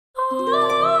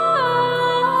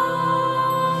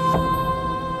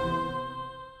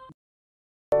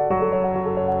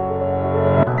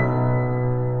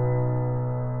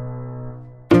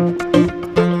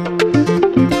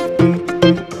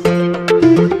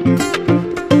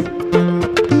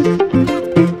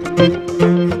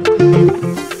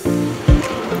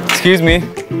Excuse me,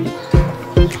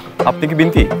 আপনি কি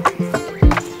বিনতি?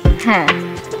 হ্যাঁ,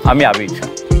 আমি আবির।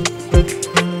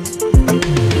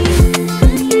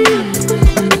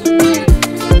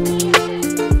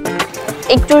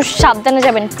 একটু সাবধানে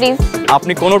যাবেন প্লিজ।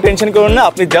 আপনি কোনো টেনশন করুন না,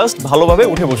 আপনি জাস্ট ভালোভাবে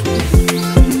উঠে বসুন।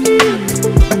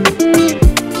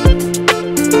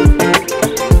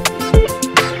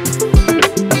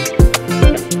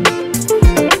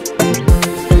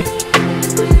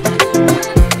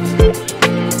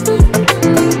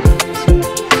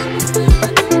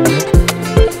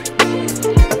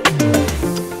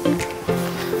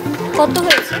 কত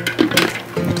হয়েছে?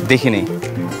 দেখিনি।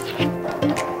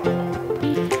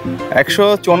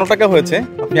 154 টাকা হয়েছে,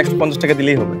 আপনি 150 টাকা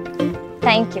দিলেই হবে।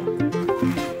 Thank you.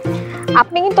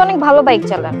 আপনি কিন্তু অনেক ভালো বাইক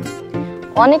চালান।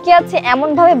 অনেকে আছে এমন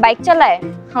ভাবে বাইক চালায়,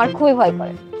 আমার খুবই ভয়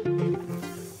করে।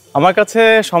 আমার কাছে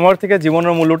সময়ের থেকে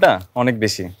জীবনের মূল্যটা অনেক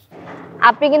বেশি।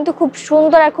 আপনি কিন্তু খুব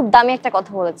সুন্দর আর খুব দামি একটা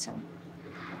কথা বলেছেন।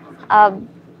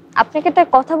 আপনাকে একটা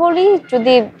কথা বলি,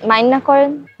 যদি মাইন্ড না করেন।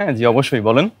 হ্যাঁ জি, অবশ্যই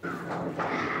বলেন।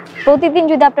 প্রতিদিন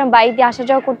যদি আপনার বাইক দিয়ে আসা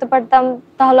যাওয়া করতে পারতাম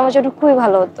তাহলে আমার জন্য খুবই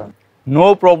ভালো হতো। নো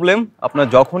প্রবলেম, আপনার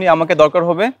যখনই আমাকে দরকার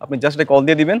হবে আপনি জাস্ট একটা কল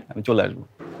দিয়ে দিবেন, আমি চলে আসবো।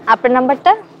 আপনার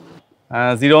নাম্বারটা?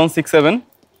 0167।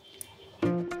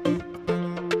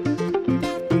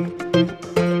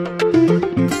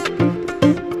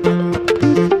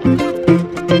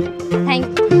 Thank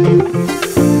you.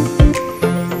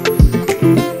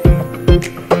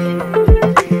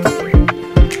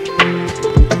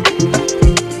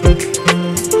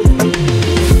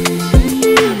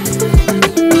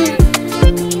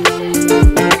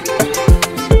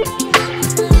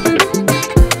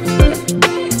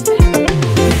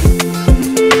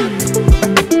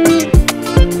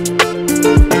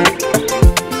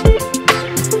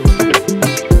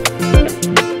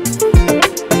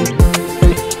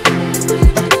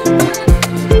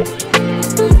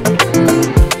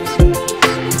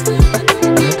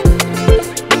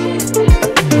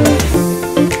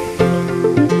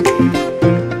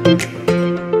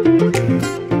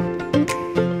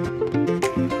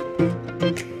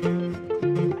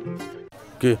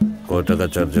 কয় টাকা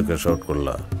চার্জে ক্যাশ আউট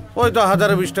করলা? ওই তো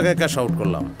 1020 টাকায় ক্যাশ আউট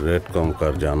করলাম। রেট কম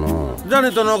কার জানো? জানি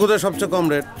তো, নগদে সবচেয়ে কম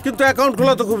রেট, কিন্তু অ্যাকাউন্ট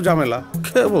খোলা তো খুব ঝামেলা।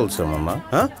 কে বলছে মামা?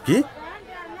 হ্যাঁ, কি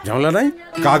ঝামেলা নাই?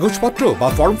 কাগজপত্র বা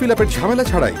ফর্ম ফিল আপের ঝামেলা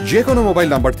ছাড়াই যে কোনো মোবাইল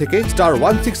নাম্বার থেকে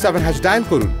 *167# ডায়াল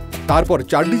করুন, তারপর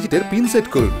 4 ডিজিটের পিন সেট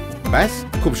করুন। ব্যাস,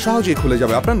 খুব সহজেই খুলে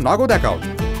যাবে আপনার নগদ অ্যাকাউন্ট।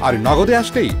 আর নগদে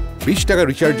আসলেই 20 টাকা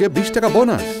রিচার্জে 20 টাকা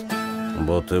বোনাস।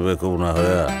 বতে বেকুব না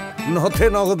হয়ে নথে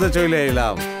নগদে চলে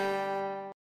এলাম।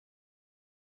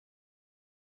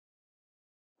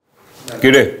 কি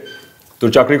রে, তোর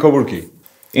চাকরি খবর কি?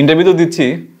 ইন্টারভিউ তো দিচ্ছি,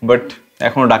 বাট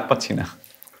এখনো ডাক পাচ্ছি না।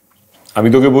 আমি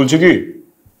তোকে বলছি কি,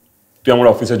 তুই আমার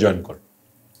অফিসে জয়েন কর।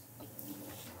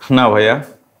 না ভাইয়া,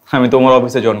 আমি তোমার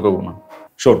অফিসে জয়েন করবো না।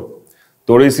 শোন,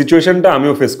 তোর এই সিচুয়েশনটা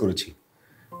আমিও ফেস করেছি।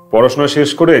 পড়াশোনা শেষ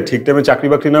করে ঠিক টাইমে চাকরি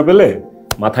বাকরি না পেলে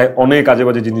মাথায় অনেক আজে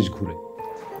বাজে জিনিস ঘুরে।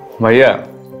 ভাইয়া,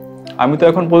 আমি তো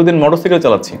এখন প্রতিদিন মোটরসাইকেল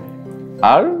চালাচ্ছি,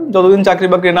 আর যতদিন চাকরি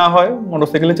বাকরি না হয়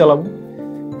মোটরসাইকেলে চালাবো।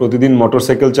 প্রতিদিন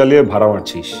মোটরসাইকেল চালিয়ে ভাড়া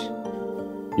মারছিস,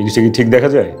 জিনিসটা কি ঠিক দেখা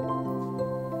যায়?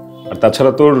 আর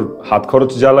তাছাড়া তোর হাত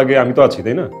খরচ যা লাগে আমি তো আছি,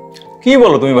 তাই না? কি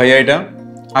বলো তুমি ভাইয়া এটা?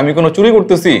 আমি কোনো চুরি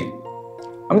করতেছি?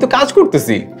 আমি তো কাজ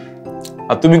করতেছি,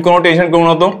 আর তুমি কোনো টেনশন করো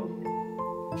না তো।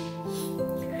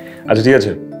 আচ্ছা ঠিক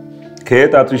আছে, খেয়ে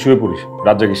তাড়াতাড়ি শুয়ে পড়িস,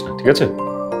 রাত জাগিস না, ঠিক আছে?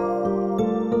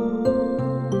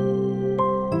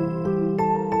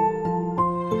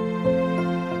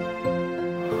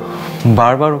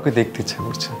 বারবার ওকে দেখতে ইচ্ছা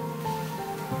করছে।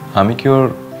 আমি কি ওর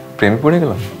প্রেমে পড়ে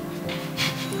গেলাম?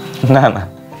 না না,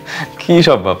 কি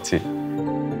সব ভাবছি।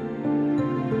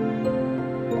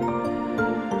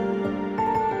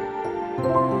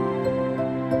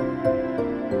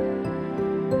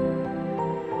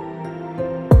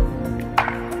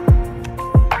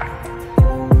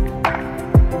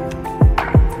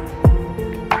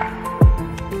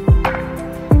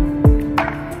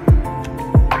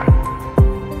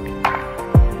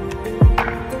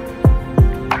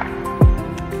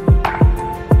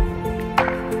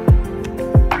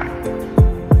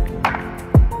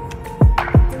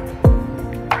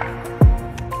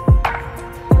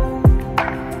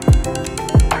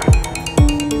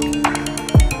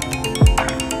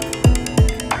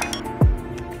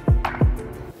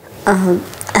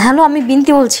 হ্যালো, আমি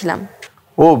বিনতি বলছিলাম।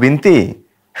 ও বিনতি,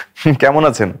 কেমন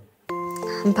আছেন?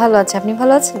 ভালো আছে, আপনি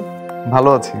ভালো আছেন? ভালো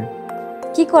আছি।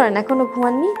 কি করেন, এখনো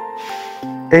ঘুমাননি?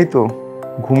 এই তো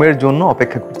ঘুমের জন্য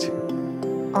অপেক্ষা করছি।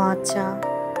 আচ্ছা,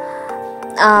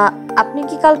 আপনি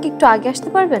কি কালকে একটু আগে আসতে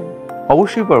পারবেন?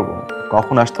 অবশ্যই পারবো।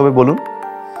 কখন আসতে হবে বলুন?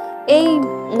 এই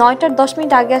 9টার 10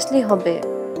 মিনিট আগে আসলেই হবে।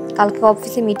 কালকে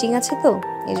অফিসে মিটিং আছে তো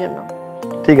এই জন্য।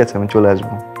 ঠিক আছে, আমি চলে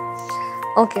আসবো।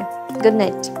 ওকে, গুড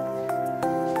নাইট।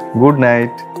 Good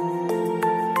night.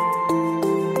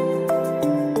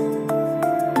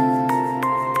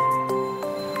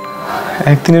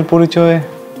 একদিনের পরিচয়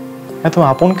এত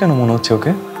আপন কেন মনে হচ্ছে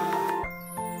ওকে?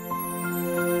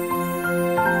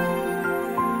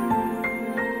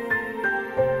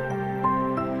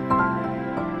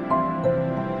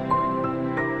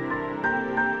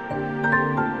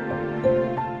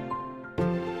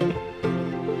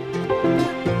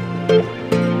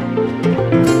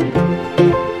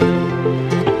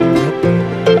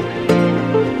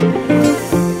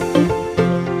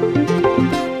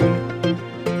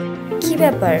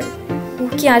 ব্যাপার, ও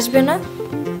কি আসবে না?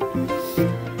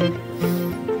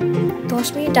 10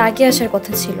 মিনিট আগে আসার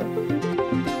কথা ছিল।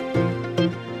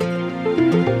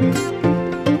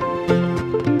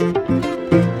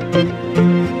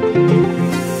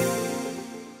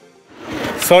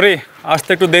 সরি, আসতে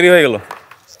একটু দেরি হয়ে গেল।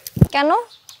 কেন?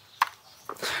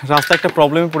 রাস্তায় একটা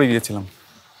প্রবলেমে পড়ে গিয়েছিলাম।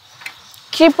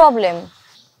 কি প্রবলেম?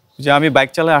 যে আমি বাইক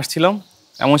চালায় আসছিলাম,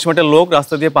 এমন সময় একটা লোক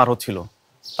রাস্তা দিয়ে পার হচ্ছিল,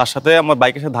 তার সাথে আমার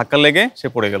বাইকের সাথে ধাক্কা লেগে সে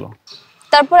পড়ে গেল।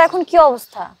 তারপর এখন কি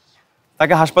অবস্থা?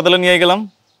 তাকে হাসপাতালে নিয়ে গেলাম,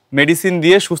 মেডিসিন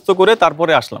দিয়ে সুস্থ করে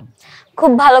তারপরে আসলাম।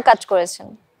 খুব ভালো কাজ করেছেন,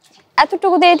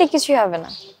 এতটুকু দেরিতে কিছুই হবে না।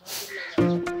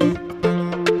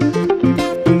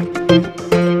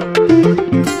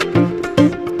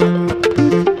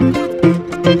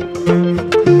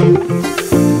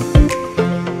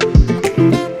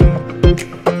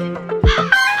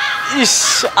 ইস,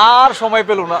 আর সময়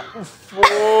পেল না,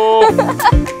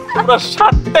 পুরো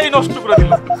শার্টটাই নষ্ট করে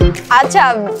দিল। আচ্ছা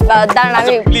দাঁড়ান,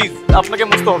 আমি প্লিজ, আপনাকে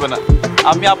মুছতে হবে না,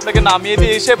 আমি আপনাকে নামিয়ে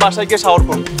দিয়ে এসে বাসায় গিয়ে শাওয়ার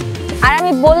করব। আর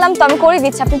আমি বললাম তো আমি করে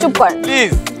দিচ্ছি, আপনি চুপ করেন।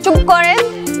 প্লিজ চুপ করেন।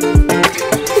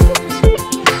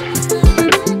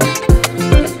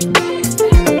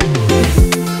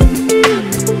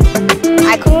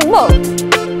 এখন উঠবো?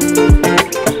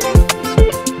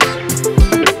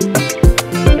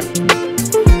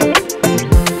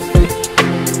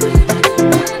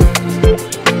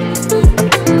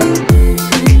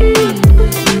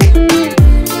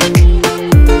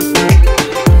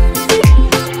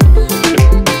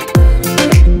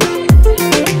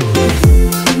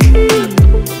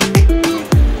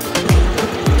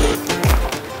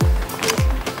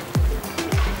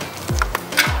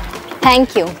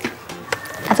 থ্যাংক ইউ,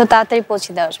 এত তাড়াতাড়ি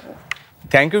পৌঁছে দেওয়ার জন্য।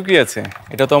 থ্যাংক ইউ কি আছে,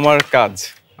 এটা তো আমার কাজ,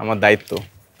 আমার দায়িত্ব।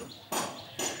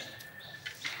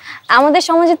 আমাদের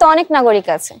সমাজে তো অনেক নাগরিক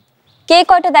আছে, কে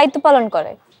কয়টা দায়িত্ব পালন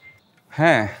করে।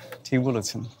 হ্যাঁ, ঠিক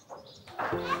বলেছেন।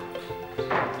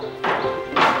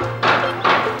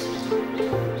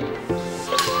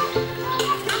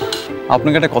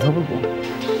 আপনাকে একটা কথা বলবো?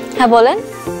 হ্যাঁ বলেন।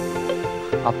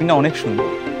 আপনি না অনেক সুন্দর,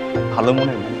 ভালো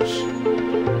মনের মানুষ।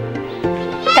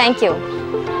 থ্যাংক ইউ,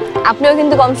 আপনিও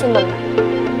কিন্তু কম সুন্দর না।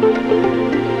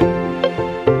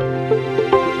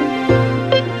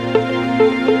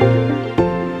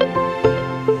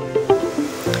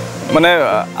 মানে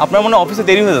আপনার মনে হয় অফিসে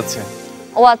দেরি হয়ে যাচ্ছে।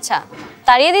 ও আচ্ছা,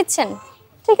 তাড়িয়ে দিচ্ছেন?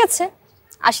 ঠিক আছে,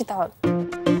 আসি তাহলে।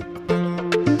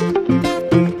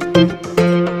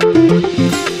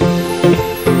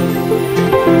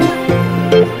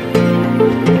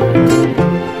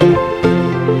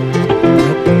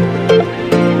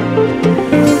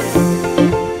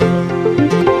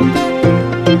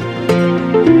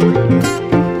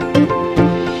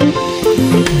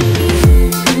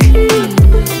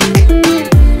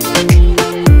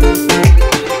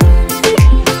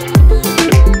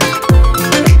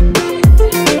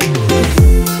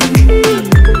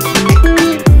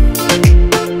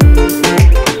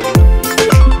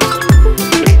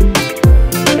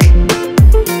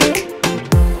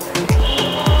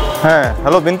 হ্যাঁ,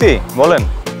 হ্যালো বিনতি, বলেন।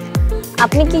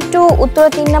 আপনি কি একটু উত্তরা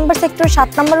 3 নম্বর সেক্টর 7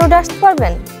 নম্বর রোডে আসতে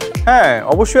পারবেন? হ্যাঁ,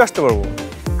 অবশ্যই আসতে পারবো।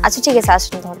 আচ্ছা ঠিক আছে,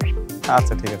 আসুন তাহলে।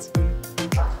 আচ্ছা ঠিক আছে।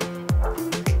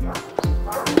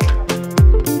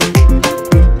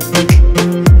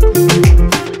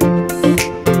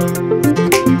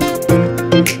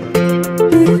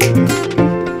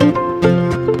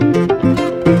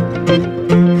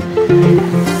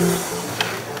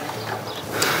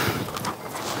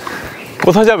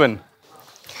 কোথায় যাবেন?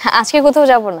 আজকে কোথাও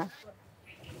যাব না।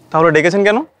 তাহলে ডেকেছেন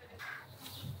কেন?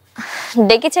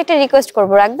 ডেকেছি একটা রিকোয়েস্ট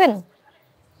করব, রাখবেন?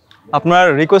 আপনার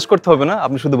রিকোয়েস্ট করতে হবে না,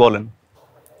 আপনি শুধু বলেন।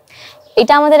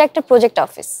 এটা আমাদের একটা প্রজেক্ট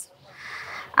অফিস,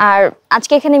 আর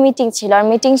আজকে এখানে মিটিং ছিল, আর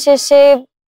মিটিং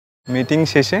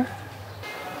শেষে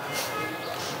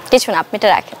কিছু না, আপনি এটা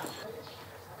রাখেন।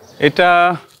 এটা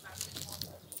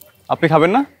আপনি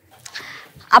খাবেন না?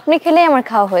 আপনি খেলেই আমার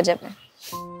খাওয়া হয়ে যাবে।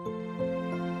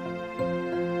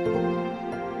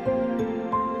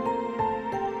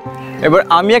 এবার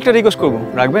আমি একটা রিকোয়েস্ট করব,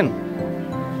 রাখবেন?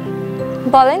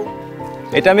 বলেন।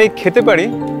 এটা আমি খেতে পারি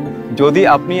যদি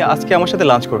আপনি আজকে আমার সাথে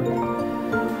লাঞ্চ করবেন।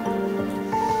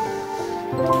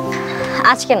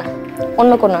 আজকে না,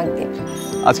 অন্য কোনো একদিন।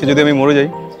 আজকে যদি আমি মরে যাই?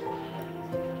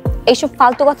 এইসব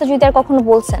ফালতু কথা যদি আর কখনো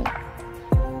বলছেন,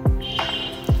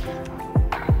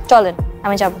 চলেন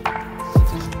আমি যাব।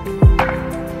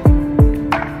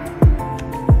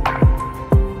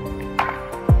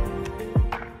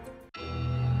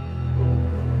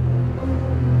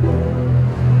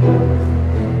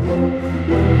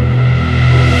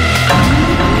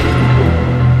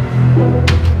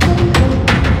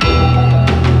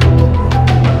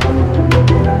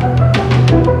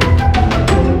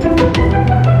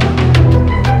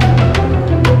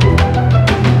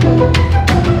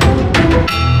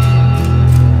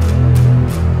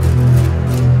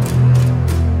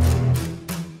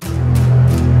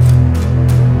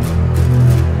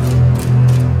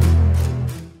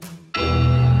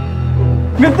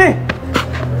 বিন্তি,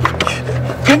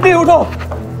 বিন্তি উঠো,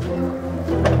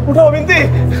 উঠো বিন্তি।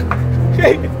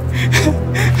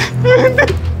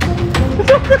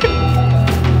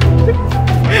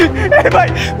 ভাই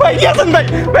ভাই কি আছেন ভাই?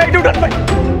 ভাই একটু উঠান ভাই।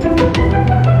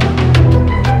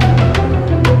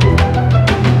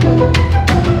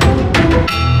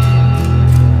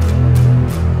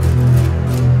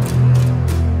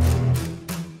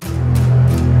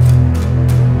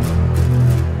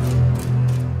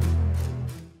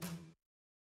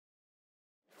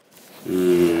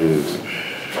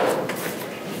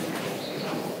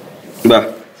 বাহ,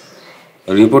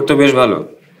 রিপোর্ট তো বেশ ভালো।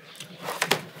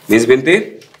 মিস বিনতি,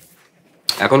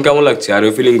 এখন কেমন লাগছে? Are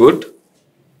you feeling good?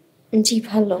 জি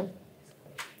ভালো,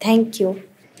 থ্যাংক ইউ।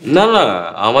 না না,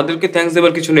 আমাদেরকে থ্যাঙ্কস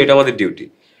দেবার কিছু নেই, এটা আমাদের ডিউটি।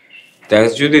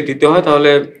 থ্যাঙ্কস যদি দিতে হয় তাহলে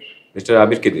মিস্টার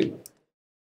আবিরকে দিন।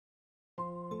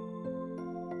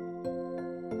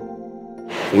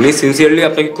 উনি সিনসিয়ারলি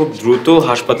আপনাকে খুব দ্রুত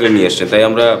হাসপাতালে নিয়ে এসেছেন, তাই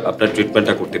আমরা আপনার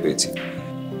ট্রিটমেন্টটা করতে পেরেছি।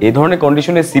 এই ধরনের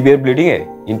কন্ডিশনে সিভিয়ার ব্লিডিং এ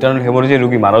ইন্টারনাল হেমোরেজে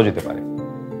রোগী মারাও যেতে পারে।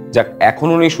 যাক, এখন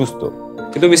উনি সুস্থ,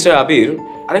 কিন্তু মিস্টার আবির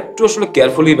আরেকটু আসলে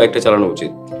কেয়ারফুলি বাইকটা চালানো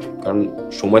উচিত, কারণ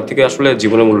সময় থেকে আসলে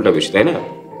জীবনের মূল্যটা বেশি, তাই না?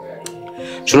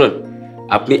 শুনুন,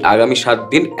 আপনি আগামী 7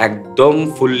 দিন একদম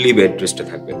ফুললি বেড রেস্টে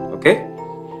থাকবেন, ওকে?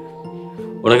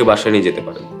 ওনাকে বাসায় নিয়ে যেতে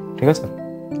পারেন। ঠিক আছে,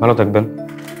 ভালো থাকবেন।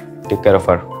 Take care of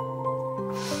her.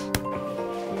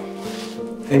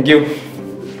 Thank you.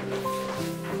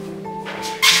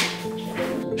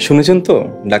 শুনেছেন তো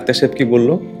ডাক্তার সাহেব কি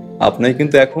বললো? আপনাকে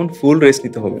কিন্তু এখন ফুল রেস্ট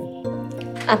নিতে হবে।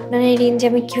 আপনার এই ঋণ যে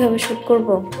আমি কিভাবে শোধ করব?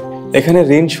 এখানে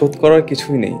ঋণ শোধ করার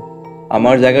কিছুই নেই।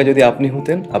 আমার জায়গায় যদি আপনি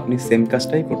হতেন, আপনি সেম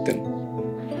কাজটাই করতেন।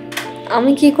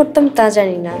 আমি কি করতাম তা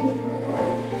জানি না,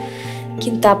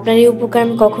 কিন্তু আপনার এই উপকার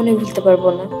আমি কখনোই ভুলতে পারবো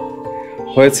না।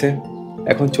 হয়েছে,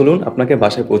 এখন চলুন আপনাকে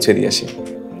বাসায় পৌঁছে দিয়ে আসি।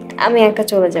 আমি একা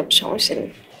চলে যাব, সমস্যা নেই।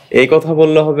 এই কথা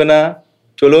বললে হবে না,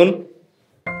 চলুন।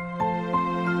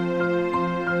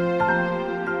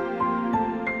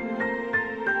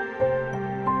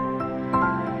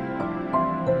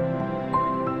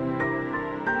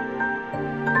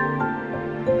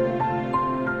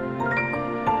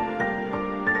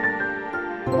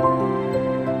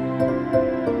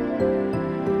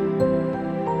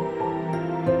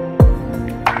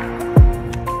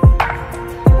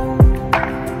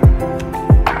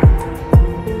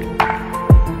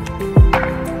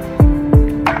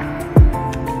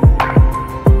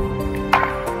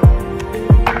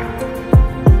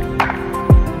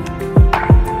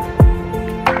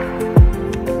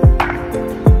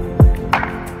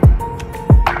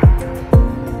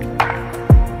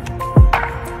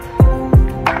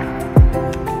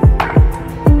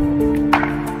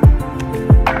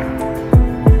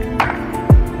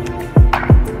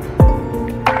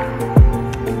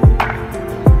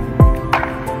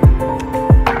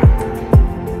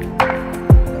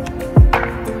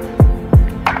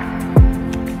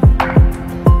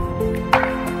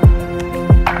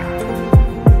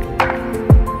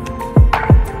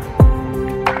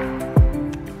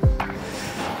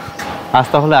 আজ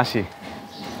তাহলে আসি।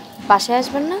 বাসায়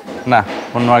আসবেন না? না,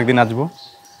 অন্য একদিন আসবো।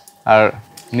 আর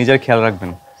নিজের খেয়াল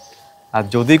রাখবেন, আর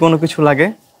যদি কোনো কিছু লাগে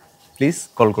প্লিজ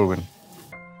কল করবেন।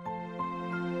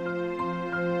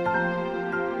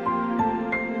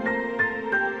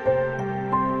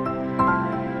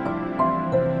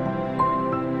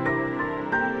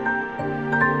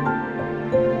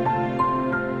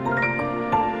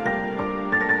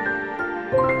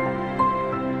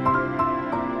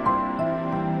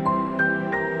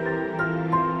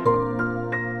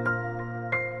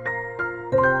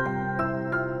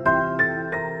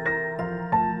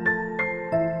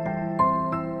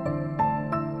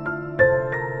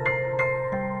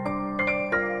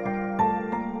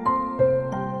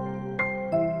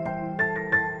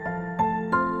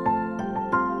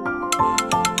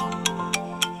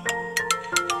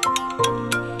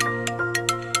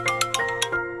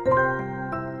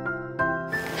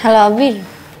 হ্যালো আবির।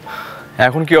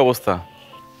 এখন কি অবস্থা?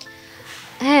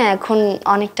 হ্যাঁ, এখন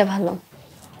অনেকটা ভালো।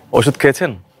 ওষুধ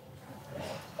খেয়েছেন?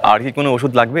 আর কি কোনো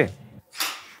ওষুধ লাগবে?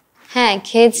 হ্যাঁ,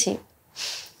 খেয়েছি,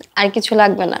 আর কিছু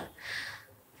লাগবে না।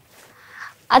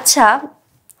 আচ্ছা,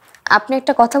 আপনি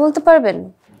একটা কথা বলতে পারবেন?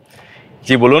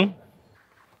 জি বলুন।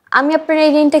 আমি আপনার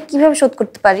এই ঋণটা কিভাবে শোধ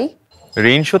করতে পারি?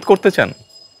 ঋণ শোধ করতে চান?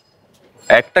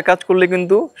 একটা কাজ করলে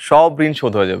কিন্তু সব ঋণ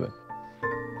শোধ হয়ে যাবে।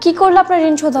 কি করলে আপনার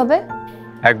ঋণ শোধ হবে?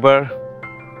 একবার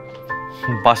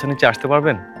বাসার নিচে আসতে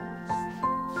পারবেন?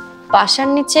 বাসার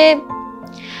নিচে?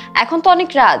 এখন তো অনেক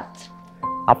রাত।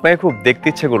 আপনাকে খুব দেখতে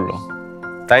ইচ্ছে করলো,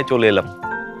 তাই চলে এলাম।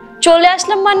 চলে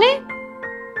আসলাম মানে?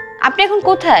 আপনি এখন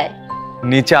কোথায়?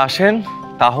 নিচে আসেন,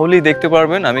 তাহলেই দেখতে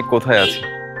পারবেন আমি কোথায় আছি।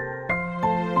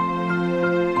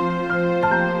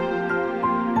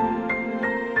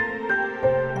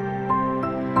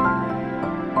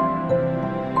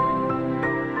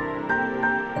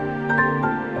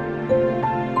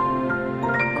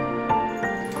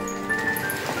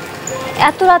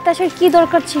 এত রাতে আসার কি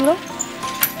দরকার ছিল?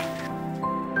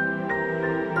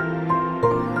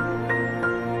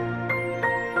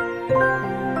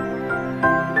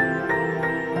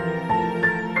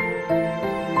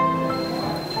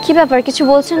 কি ব্যাপার, কিছু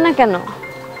বলছেন না কেন?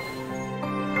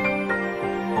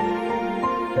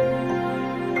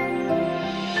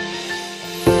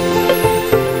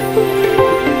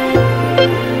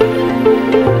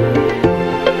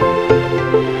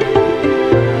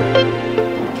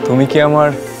 তুমি কি আমার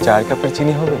 4 কাপের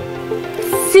চিনি হবে?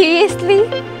 সিরিয়াসলি?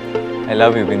 আই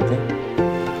লাভ ইউ বিনতি।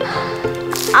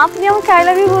 আপনি আমাকে আই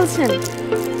লাভ ইউ বলছেন?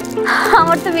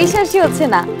 আমার তো বিশ্বাসই হচ্ছে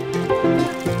না।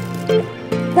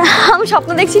 আমি স্বপ্ন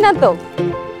দেখছি না তো?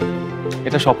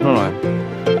 এটা স্বপ্ন নয়,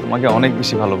 তোমাকে অনেক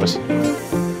বেশি ভালোবাসি।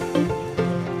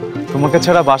 তোমাকে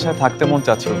ছাড়া বাসায় থাকতে মন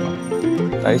চাচ্ছিল না,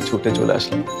 তাই ছুটে চলে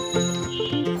আসলাম।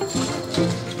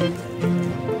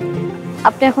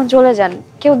 আপনি এখন চলে যান,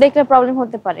 কেউ দেখলে প্রবলেম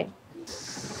হতে পারে।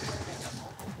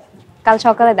 কাল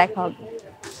সকালে দেখা হবে।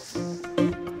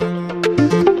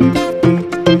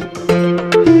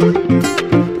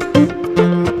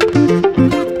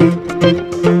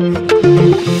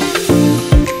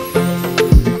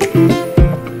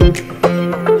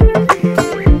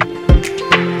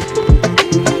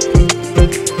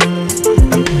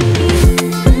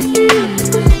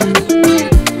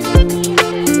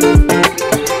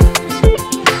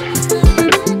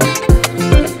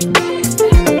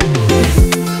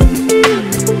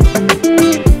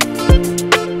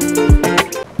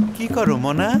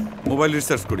 মোবাইল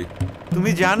রিসার্চ করি।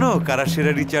 তুমি জানো কারা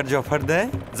সেরা রিচার্জ অফার দেয়?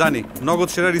 জানি, নগদ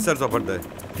সেরা রিচার্জ অফার দেয়,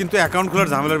 কিন্তু অ্যাকাউন্ট খোলার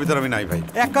ঝামেলার ভিতর আমি নাই ভাই।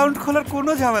 অ্যাকাউন্ট খোলার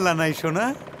কোনো ঝামেলা নাই সোনা।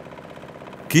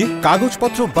 কি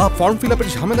কাগজপত্র বা ফর্ম ফিল আপের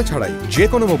ঝামেলা ছাড়াই যে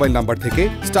কোনো মোবাইল নাম্বার থেকে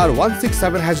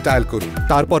 *167# ডায়াল করুন,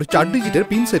 তারপর 4 ডিজিটের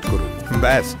পিন সেট করুন।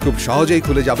 ব্যাস, খুব সহজেই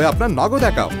খুলে যাবে আপনার নগদ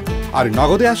অ্যাকাউন্ট। আর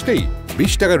নগদে আসলেই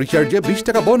 20 টাকা রিচার্জে 20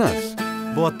 টাকা বোনাস।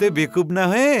 বতে বেকুব না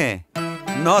হয়ে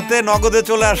নতে নগদে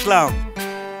চলে আসলাম।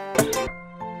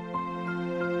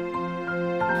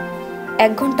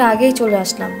 1 ঘন্টা আগেই চলে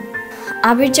আসলাম।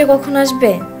 আবির যে কখন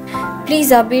আসবে? প্লিজ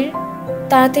আবির,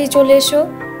 তাড়াতাড়ি চলে এসো,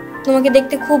 তোমাকে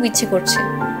দেখতে খুব ইচ্ছে করছে।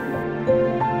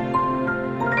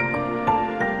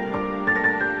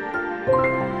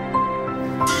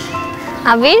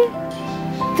 আবির,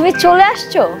 তুমি চলে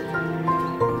আসছো?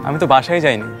 আমি তো বাসায়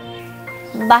যাইনি।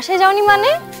 বাসায় যাওনি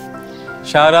মানে?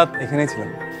 সারা রাত এখানেই ছিলাম।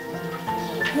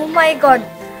 ও মাই গড,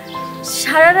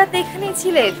 সারা রাত এখানেই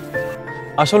ছিলে?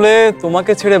 আসলে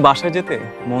তোমাকে ছেড়ে বাসায় যেতে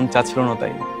মন চাচ্ছিল না,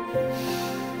 তাই।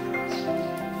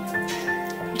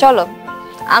 চলো,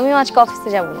 আমিও আজকে অফিসে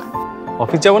যাব না।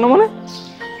 অফিস যাব না মানে?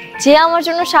 যে আমার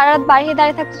জন্য সারা রাত বাইরে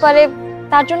দাঁড়িয়ে থাকতে পারে,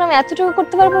 তার জন্য আমি এতটুকু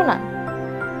করতে পারবো না?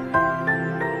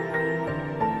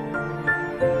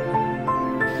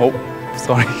 ও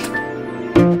সরি।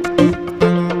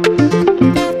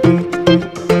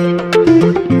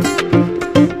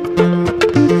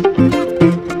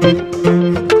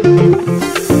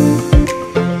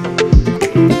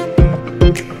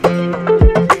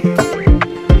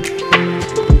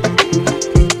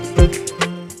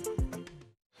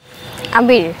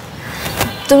 আবির,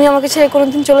 তুমি আমাকে ছেড়ে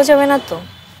কোনোদিন চলে যাবে না তো?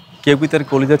 কেউ কি তার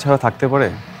কলিজা ছাড়া থাকতে পারে?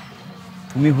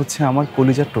 তুমি হচ্ছে আমার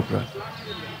কলিজার টুকরা,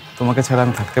 তোমাকে ছাড়া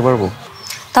আমি থাকতে পারবো?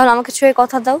 তাহলে আমাকে ছুঁয়ে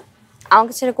কথা দাও,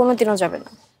 আমাকে ছেড়ে কোনোদিনও যাবে না।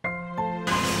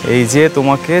 এই যে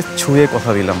তোমাকে ছুঁয়ে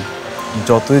কথা দিলাম,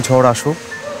 যতই ঝড় আসুক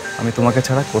আমি তোমাকে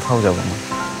ছাড়া কোথাও যাব না।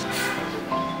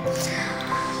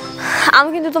 আমি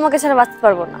কিন্তু তোমাকে ছাড়া বাঁচতে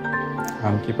পারবো না।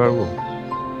 আমি কি পারবো?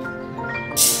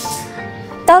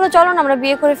 তাহলে চলো না আমরা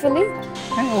বিয়ে করে ফেলি।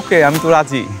 হ্যাঁ ওকে, আমি তো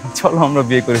রাজি, চলো আমরা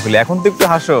বিয়ে করে ফেলি। এখন তো একটু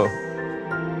হাসো।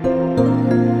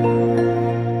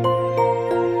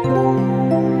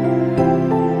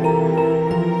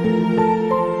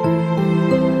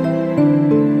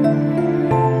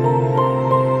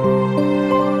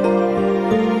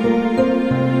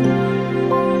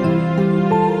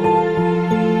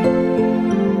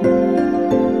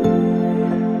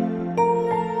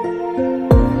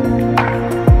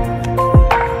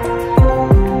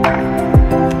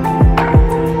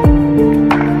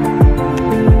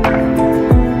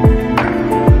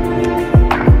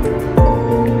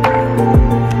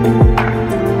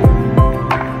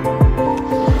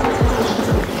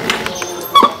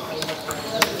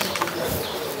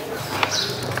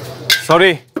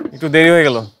 সরি, একটু দেরি হয়ে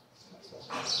গেল।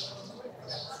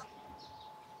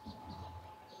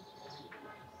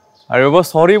 আরে বাবা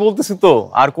সরি বলতেছি তো,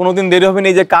 আর কোনোদিন দেরি হবে না।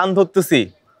 এই যে কান ধরতেছি,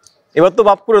 এবার তো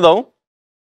বাপ করে দাও।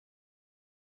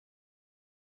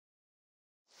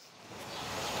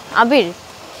 আবির,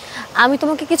 আমি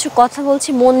তোমাকে কিছু কথা বলছি,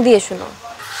 মন দিয়ে শোনো।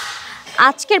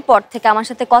 আজকের পর থেকে আমার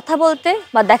সাথে কথা বলতে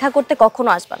বা দেখা করতে কখনো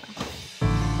আসবে না।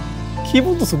 কি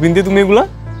বলতেছো বিন্দি তুমি এগুলা?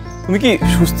 তুমি কি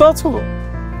সুস্থ আছো?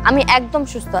 আমি একদম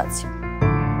সুস্থ আছি।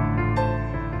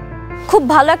 খুব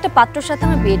ভালো একটা পাত্রের সাথে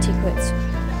আমার বিয়ে ঠিক হয়েছে।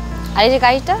 আর এই যে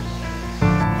গাড়িটা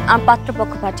আমার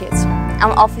পাত্রপক্ষ পাঠিয়েছে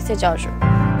আমার অফিসে যাওয়ার জন্য।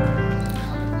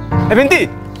 বিন্দি,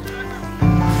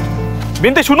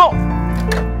 বিন্দি শুনো।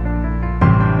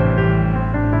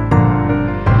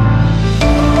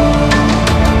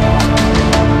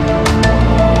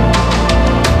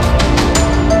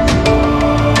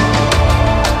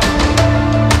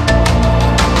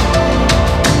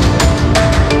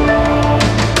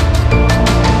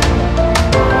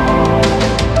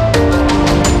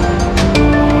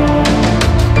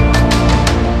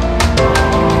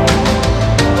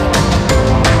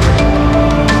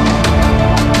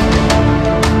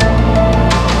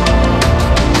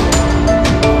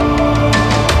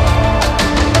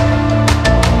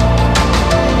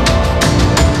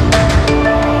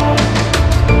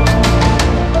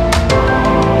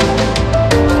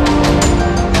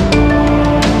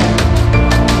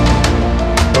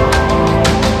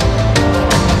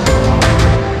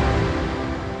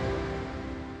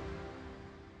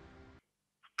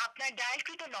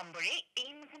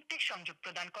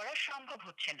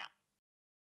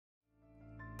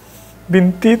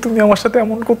 বিন্তি, তুমি আমার সাথে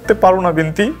এমন করতে পারো না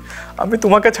বিন্তি। আমি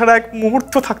তোমাকে ছাড়া এক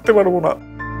মুহূর্ত থাকতে পারবো না।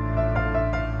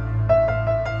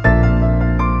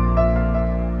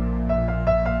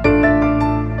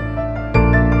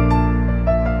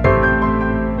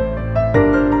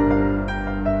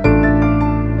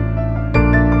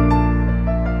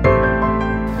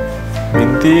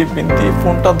 বিন্তি, বিন্তি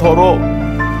ফোনটা ধরো।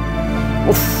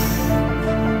 উফ,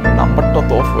 নাম্বারটা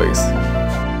তো অফ হয়ে গেছে।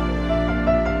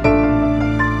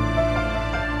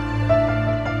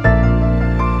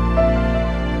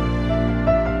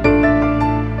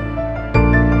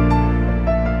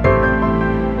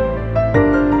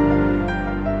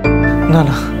 না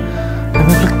না,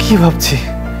 আমি এগুলো কি ভাবছি?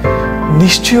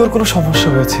 নিশ্চয়ই ওর কোনো সমস্যা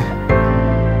হয়েছে।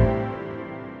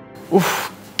 উফ,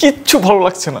 কিচ্ছু ভালো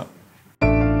লাগছে না।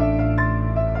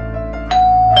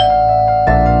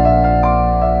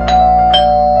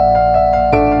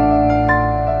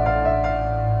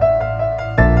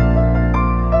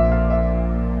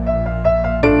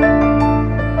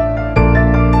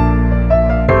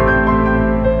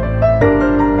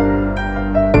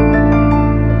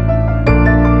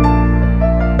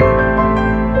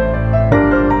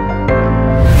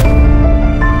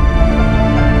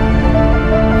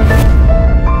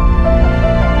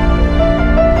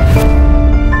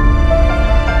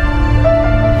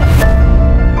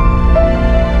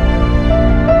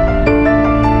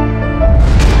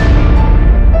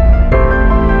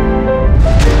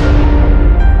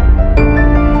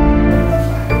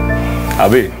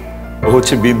 আবে, ও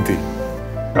হচ্ছে বিন্তি।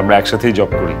 আমরা একসাথেই জব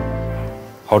করি।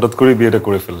 হঠাৎ করে বিয়েটা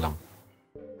করে ফেললাম।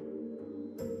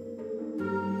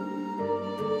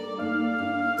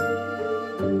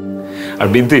 আর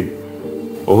বিন্তি,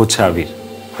 ও হচ্ছে আবির,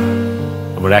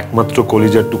 আমার একমাত্র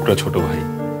কলিজার টুকরা ছোট ভাই।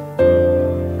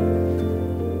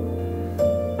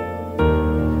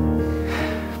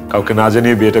 কাউকে না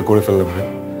জানিয়ে বিয়েটা করে ফেললাম রে,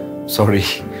 সরি।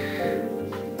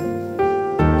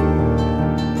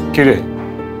 কিরে,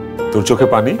 তোর চোখে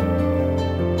পানি?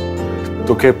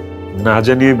 তোকে না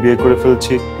জানিয়ে বিয়ে করে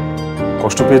ফেলছি,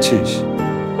 কষ্ট পেয়েছিস?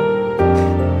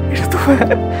 এটা তো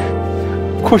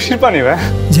খুশির পানি ভাই।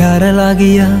 যারা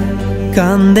লাগিয়া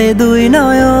কান্দে দুই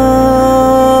নয়ন,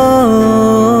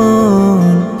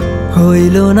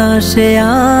 হইল না সে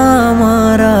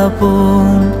আমার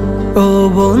আপন। ও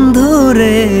বন্ধু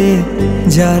রে,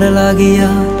 যারা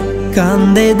লাগিয়া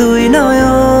কান্দে দুই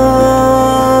নয়ন,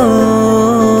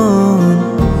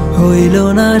 হইল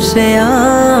না সে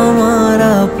আমার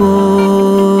আপন।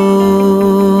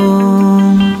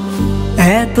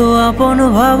 এত আপন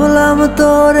ভাবলাম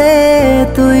তোরে,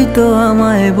 তুই তো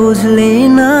আমায় বুঝলি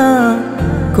না।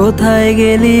 কোথায়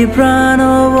গেলি প্রাণ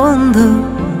বন্ধু,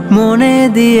 মনে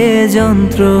দিয়ে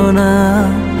যন্ত্রণা।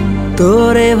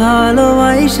 তোরে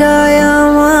ভালোবাসায়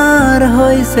আমার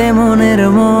হইছে মনের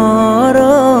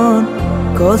মরণ।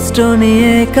 কষ্ট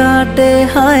নিয়ে কাটে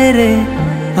হায় রে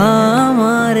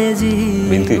আমার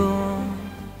জীবন।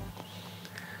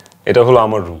 এটা হলো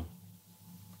আমার রুম।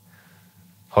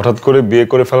 হঠাৎ করে বিয়ে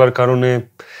করে ফেলার কারণে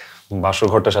বাসর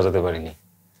ঘরটা সাজাতে পারিনি।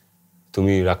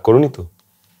 তুমি রাগ করোনি তো?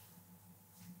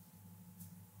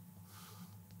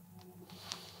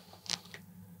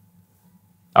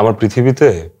 আমার পৃথিবীতে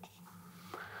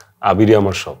আবিরই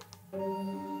আমার সব।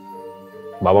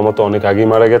 বাবা মা তো অনেক আগেই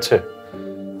মারা গেছে,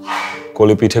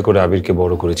 কোলে পিঠে করে আবিরকে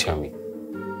বড় করেছি আমি।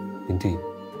 কিন্তু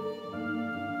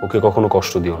ওকে কখনো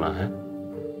কষ্ট দিও না।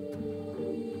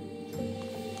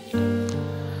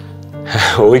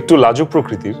 হ্যাঁ, ও একটু লাজুক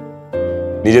প্রকৃতির,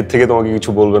 নিজের থেকে তোমাকে কিছু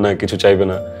বলবে না, কিছু চাইবে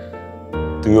না।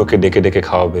 তুমি ওকে ডেকে ডেকে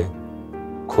খাওয়াবে,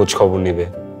 খোঁজ খবর নিবে,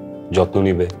 যত্ন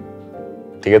নিবে,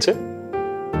 ঠিক আছে?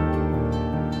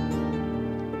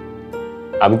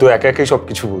 আমি তো একা একাই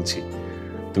সবকিছু বলছি,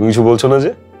 তুমি কিছু বলছো না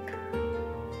যে?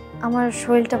 আমার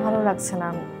শরীরটা ভালো লাগছে না,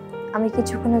 আমি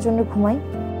কিছুক্ষণের জন্য ঘুমাই।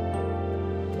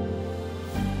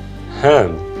 হ্যাঁ,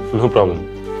 নো প্রবলেম।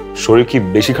 শরীর কি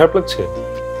বেশি খারাপ লাগছে?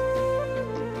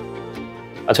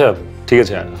 আচ্ছা ঠিক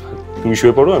আছে, তুমি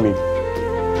শুয়ে পড়ো, আমি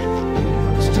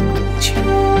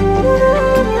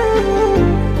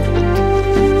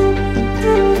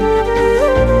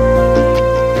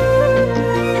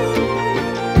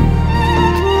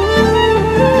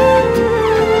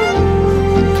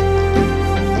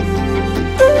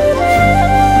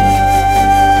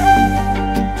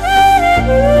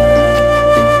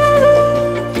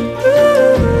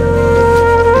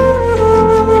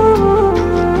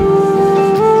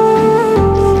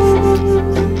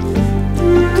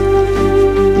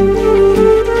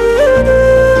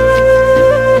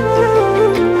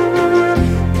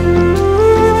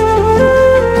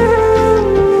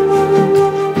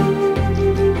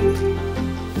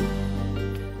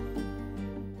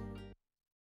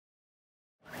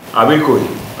আবির কই?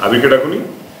 আবিরকে ডাকুনি?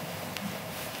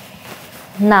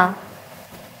 না।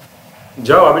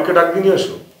 যাও আবিরকে ডাক দিয়ে নিয়ে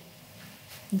আসো।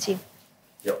 জি।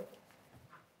 যাও।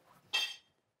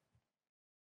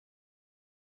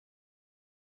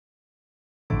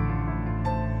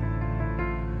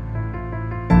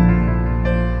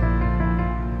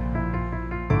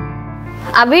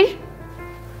 আবির,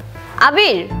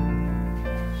 আবির,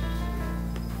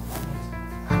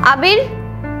 আবির,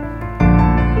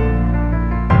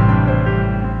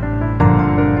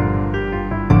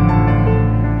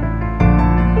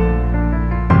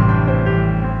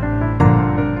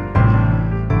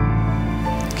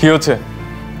 কি হচ্ছে?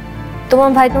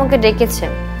 তোমার ভাই তোমাকে ডেকেছে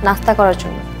নাস্তা করার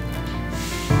জন্য।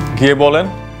 গিয়ে বলেন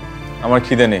আমার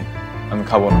খিদে নেই, আমি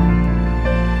খাবো না।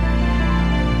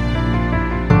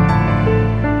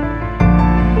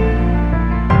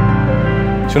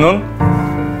 শুনুন,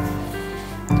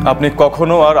 আপনি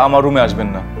কখনো আর আমার রুমে আসবেন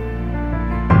না।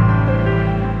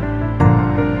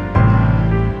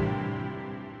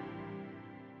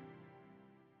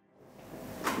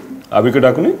 আবিরকে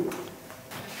ডাকুনি?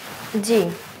 জি।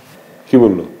 কি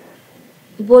বললো?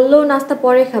 বললো নাস্তা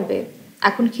পরে খাবে,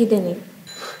 এখন খিদে নেই।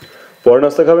 পরে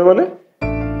নাস্তা খাবে মানে?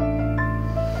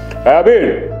 আবির,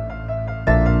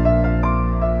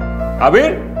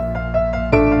 আবির,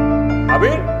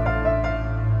 আবির,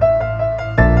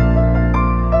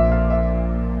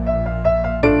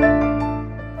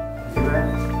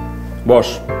 বস,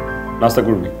 নাস্তা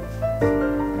করবি।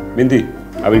 বিন্দি,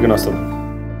 আবিরকে নাস্তা দাও।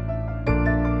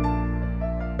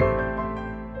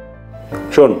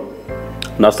 শোন,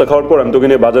 নাস্তা খাওয়ার পর আমি তোকে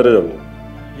নিয়ে বাজারে যাবো।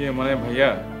 মানে ভাইয়া,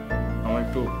 আমার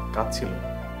একটু কাজ ছিল।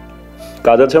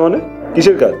 কাজ আছে মানে?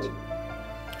 কিসের কাজ?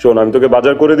 শোন, আমি তোকে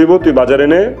বাজার করে দিব, তুই বাজারে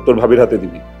নে তোর ভাবির হাতে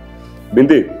দিবি।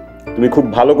 বিন্দি, তুমি খুব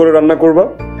ভালো করে রান্না করবা,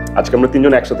 আজকে আমরা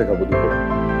তিনজন একসাথে খাবো দুপুরে।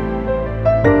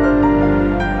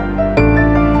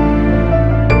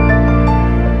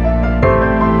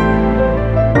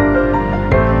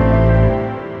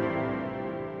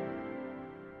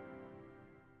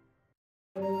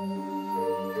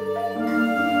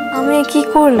 আমি কি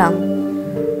করলাম?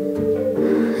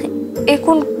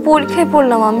 এখন পরীক্ষায়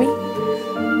পড়লাম আমি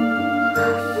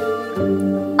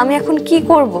এখন কি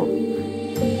করব?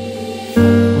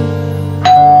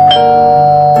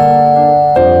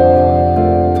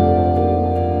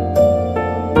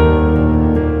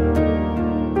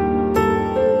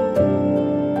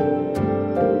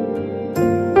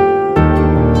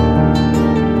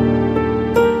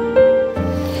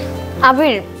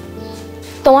 আবির,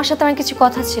 তোমার সাথে আমার কিছু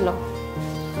কথা ছিল।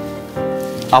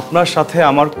 আপনার সাথে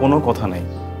আমার কোনো কথা নাই,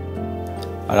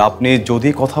 আর আপনি যদি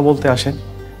কথা বলতে আসেন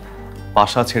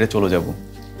বাসা ছেড়ে চলে যাব।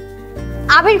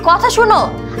 আবির, কথা শোনো।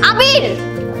 আবির,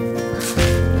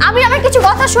 আবির, আমার কিছু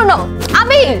কথা শোনো।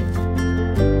 আবির,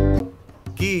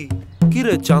 কি কি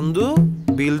রে চান্দু,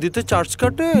 বিল দিতে চার্জ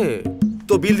কাটে?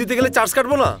 তো বিল দিতে গেলে চার্জ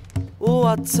কাটবো না? ও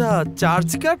আচ্ছা, চার্জ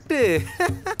কাটে।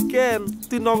 কেন,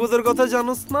 তুই নগদের কথা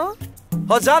জানোস না?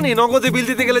 জানি নগদে বিল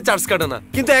দিতে গেলে চার্জ কাটে না,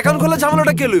 কিন্তু অ্যাকাউন্ট খোলা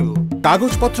ঝামেলাটা কে লইব?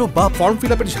 কাগজপত্র বা ফর্ম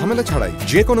ফিল আপের ঝামেলা ছাড়াই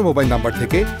যে কোনো মোবাইল নাম্বার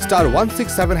থেকে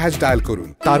 *167# ডায়াল করুন,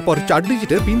 তারপর 4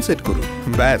 ডিজিটের পিন সেট করুন।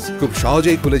 ব্যাস, খুব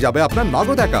সহজেই খুলে যাবে আপনার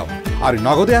নগদ অ্যাকাউন্ট। আর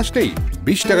নগদে আসলেই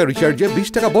 20 টাকা রিচার্জে 20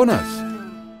 টাকা বোনাস।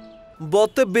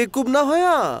 বতে বেকুব না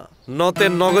হয়া নতে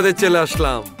নগদে চলে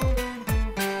আসলাম।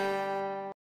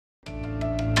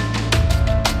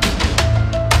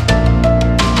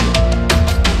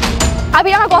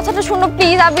 আবির আমার কথাটা শোনো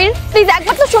প্লিজ। আবির প্লিজ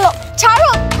একবার তো শোনো। ছাড়ো,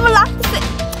 আমার লাগতেছে।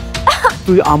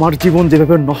 তুই আমার জীবন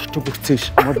যেভাবে নষ্ট করছিস,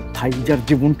 আমার ভাইজার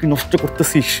জীবন কি নষ্ট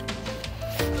করতেছিস?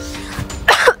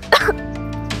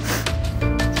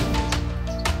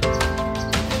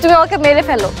 তুমি আমাকে মেরে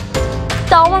ফেলো,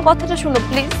 তাও আমার কথাটা শোনো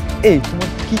প্লিজ। এই তোমার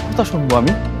কি কথা শুনবো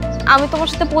আমি? আমি তোমার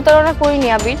সাথে প্রতারণা করিনি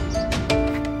আবির।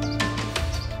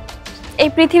 এই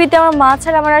পৃথিবীতে আমার মা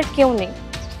ছাড়া আমার আর কেউ নেই।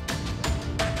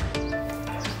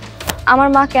 আমার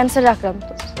মা ক্যান্সারে আক্রান্ত,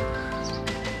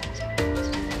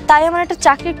 তাই আমার একটা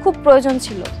চাকরির খুব প্রয়োজন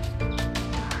ছিল।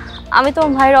 আমি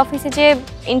তোমার ভাইয়ের অফিসে যে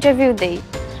ইন্টারভিউ দেই,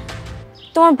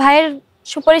 তোমার ভাইয়ের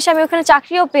সুপারিশে আমি ওখানে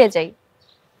চাকরিও পেয়ে যাই।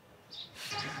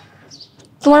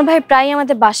 তোমার ভাই প্রায়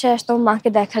আমাদের বাসায় আসতো আমার মাকে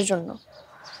দেখার জন্য,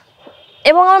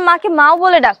 এবং আমার মাকে মাও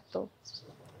বলে ডাকতো।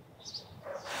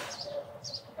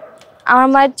 আমার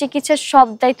মায়ের চিকিৎসার সব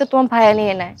দায়িত্ব তোমার ভাইয়া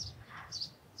নিয়ে নেয়,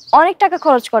 অনেক টাকা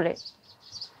খরচ করে।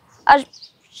 আর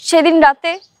সেদিন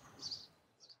রাতে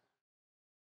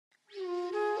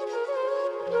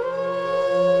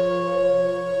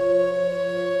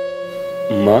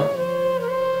মা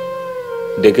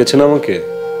ডেকেছেন আমাকে?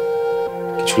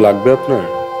 কিছু লাগবে আপনার?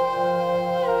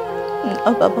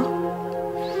 না বাবা,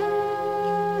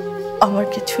 আমার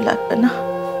কিছু লাগবে না।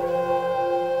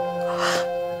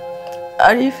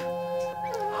 আরিফ,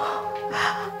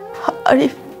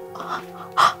 আরিফ,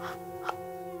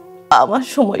 আমার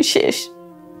সময় শেষ।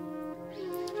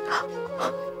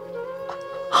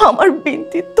 আমার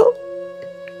বিনতি তো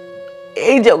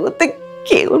এই জগতে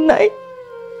কেউ নাই।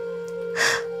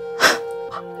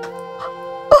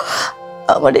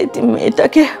 আমার এই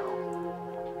মেয়েটাকে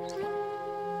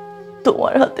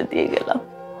তোমার হাতে দিয়ে গেলাম।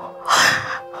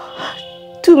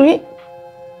 তুমি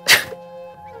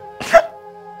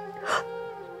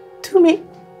তুমি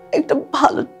একটা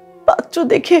ভালো পাত্র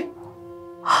দেখে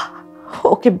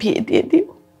ওকে বিয়ে দিয়ে দিও।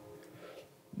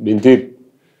 বিনতি,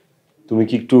 তুমি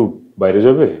কি একটু বাইরে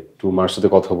যাবে? একটু মার সাথে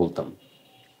কথা বলতাম।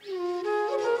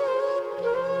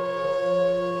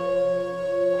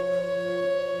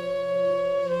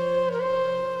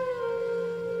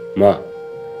 মা,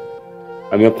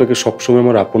 আমি আপনাকে সবসময়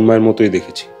আমার আপন মায়ের মতোই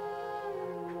দেখেছি।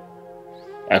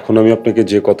 এখন আমি আপনাকে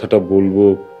যে কথাটা বলবো,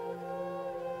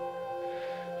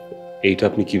 এইটা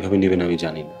আপনি কিভাবে নেবেন আমি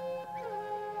জানি না।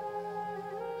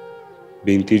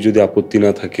 বিনতির যদি আপত্তি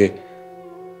না থাকে,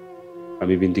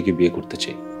 আমি বিনতিকে বিয়ে করতে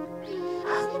চাই।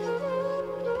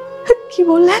 কি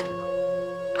বললেন?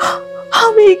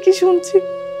 আমি কি শুনছি?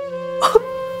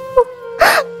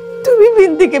 তুমি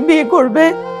বিনতিকে বিয়ে করবে?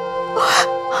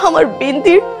 আমার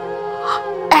বিনতির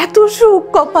এত সুখ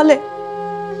কপালে।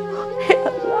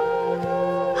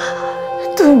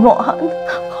 তুমি মহান,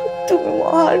 তুমি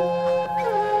মহান।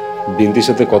 বিনতির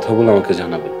সাথে কথা বলে আমাকে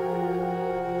জানাবেন।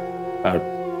 আর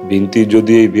বিনতির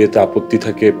যদি এই বিয়েতে আপত্তি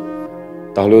থাকে,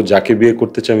 তাহলে ও যাকে বিয়ে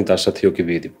করতে চায় আমি তার সাথে ওকে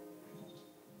বিয়ে দিব।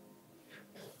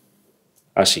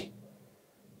 আসি,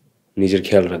 নিজের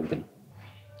খেয়াল রাখবেন।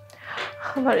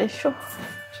 আবার এসো।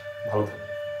 ভালো।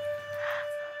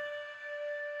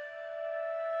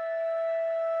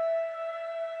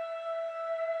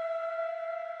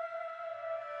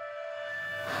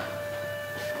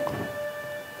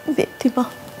 বেতিবা,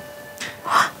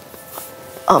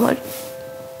 আমার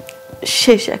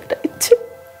শেষ একটা ইচ্ছে,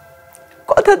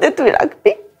 কথাতে তুই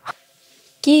রাখবি?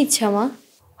 কি ইচ্ছা মা?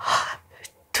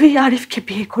 তুই আরিফকে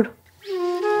বিয়ে করো।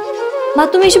 মা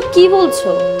তুমি এসব কি বলছো?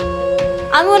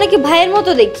 আমি ওনাকে ভাইয়ের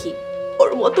মতো দেখি।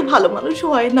 ওর মতো ভালো মানুষ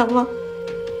হয় না মা।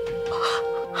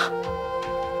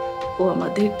 ও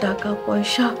আমাদের টাকা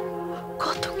পয়সা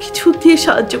কত কিছু দিয়ে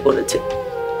সাহায্য করেছে,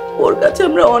 ওর কাছে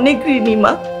আমরা অনেক ঋণী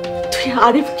মা। তুই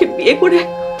আরিফকে বিয়ে করে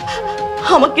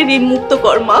আমাকে ঋণ মুক্ত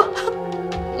কর মা।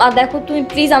 মা দেখো, তুমি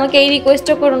প্লিজ আমাকে এই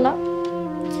রিকোয়েস্টটা করো না,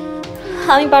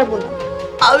 আমি পারবো না।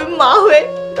 আমি মা হয়ে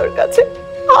তোর কাছে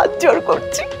হাত জোড়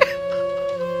করছি,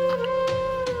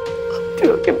 তুই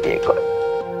ওকে বিয়ে কর।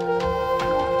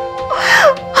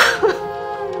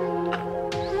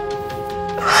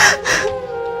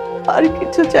 আর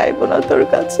কিছু চাইবো না তোর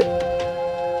কাছে।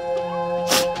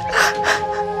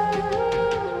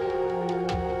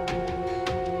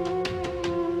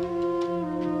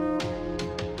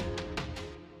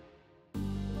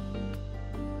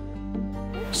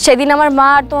 সেদিন আমার মা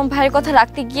আর তোমার ভাইয়ের কথা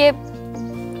রাখতে গিয়ে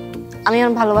আমি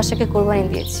আমার ভালোবাসাকে কোরবানি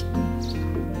দিয়েছি।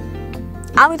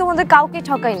 আমি তোমাদের কাউকে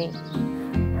ঠকাইনি,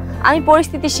 আমি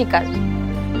পরিস্থিতির শিকার।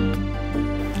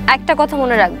 একটা কথা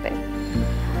মনে রাখবে,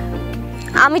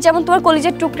 আমি যেমন তোমার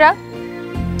কলিজার টুকরা,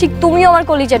 ঠিক তুমিও আমার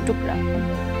কলিজার টুকরা।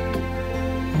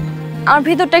 আমার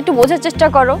ভিতরটা একটু বোঝার চেষ্টা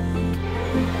করো,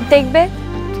 দেখবে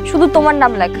শুধু তোমার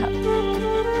নাম লেখা।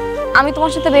 আমি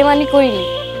তোমার সাথে বেইমানি করিনি,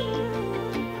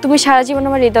 তুমি সারা জীবন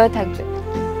আমার হৃদয়ে থাকবে।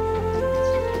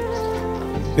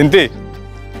 ইন্তি,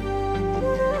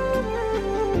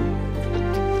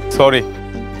 সরি,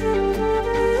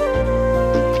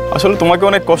 আসলে তোমাকে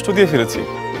অনেক কষ্ট দিয়ে ফেলেছি।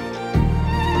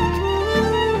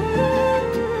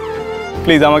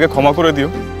 প্লিজ আমাকে ক্ষমা করে দিও।